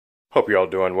Hope you're all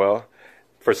doing well.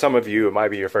 For some of you, it might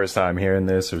be your first time hearing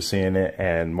this or seeing it,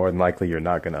 and more than likely, you're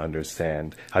not going to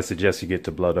understand. I suggest you get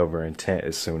to blood over intent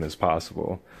as soon as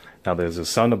possible. Now, there's a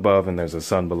sun above and there's a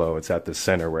sun below. It's at the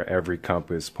center where every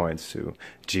compass points to.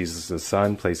 Jesus, the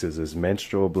Son, places his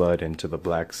menstrual blood into the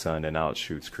black sun and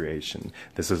outshoots creation.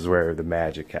 This is where the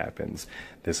magic happens.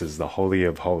 This is the Holy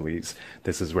of Holies.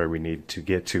 This is where we need to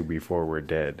get to before we're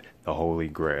dead, the Holy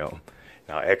Grail.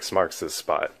 Now, X marks the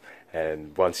spot.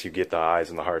 And once you get the eyes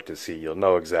and the heart to see, you'll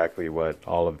know exactly what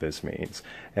all of this means.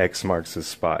 X marks the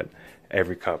spot.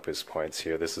 Every compass points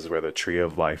here. This is where the tree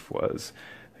of life was.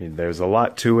 I mean, there's a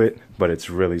lot to it, but it's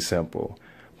really simple.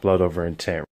 Blood over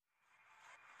intent.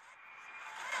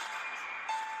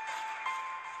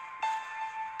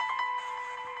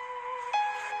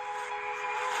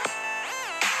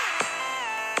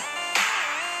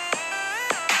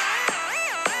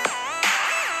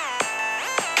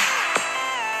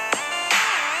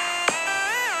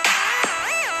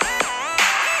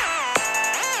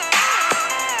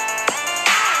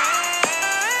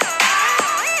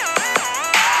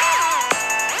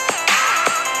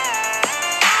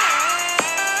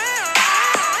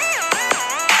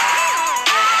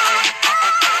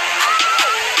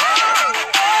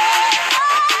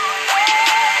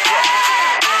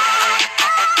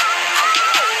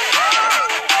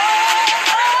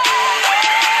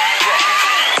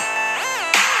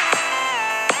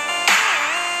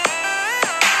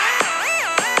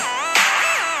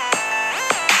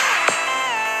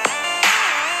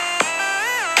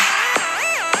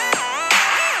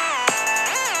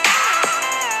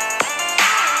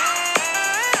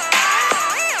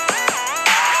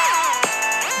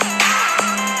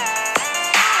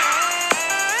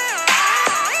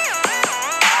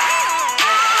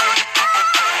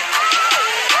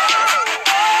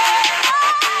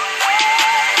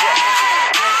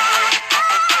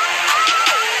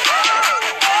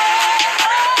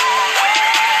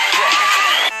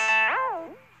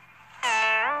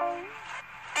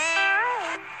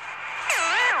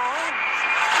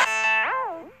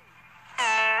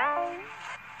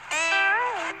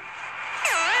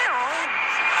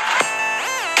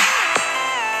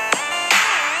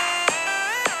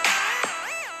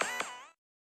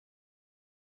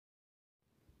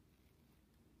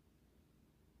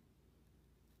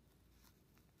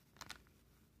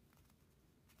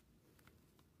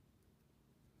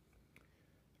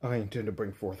 I intend to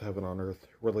bring forth heaven on earth,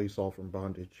 release all from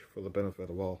bondage, for the benefit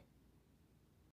of all.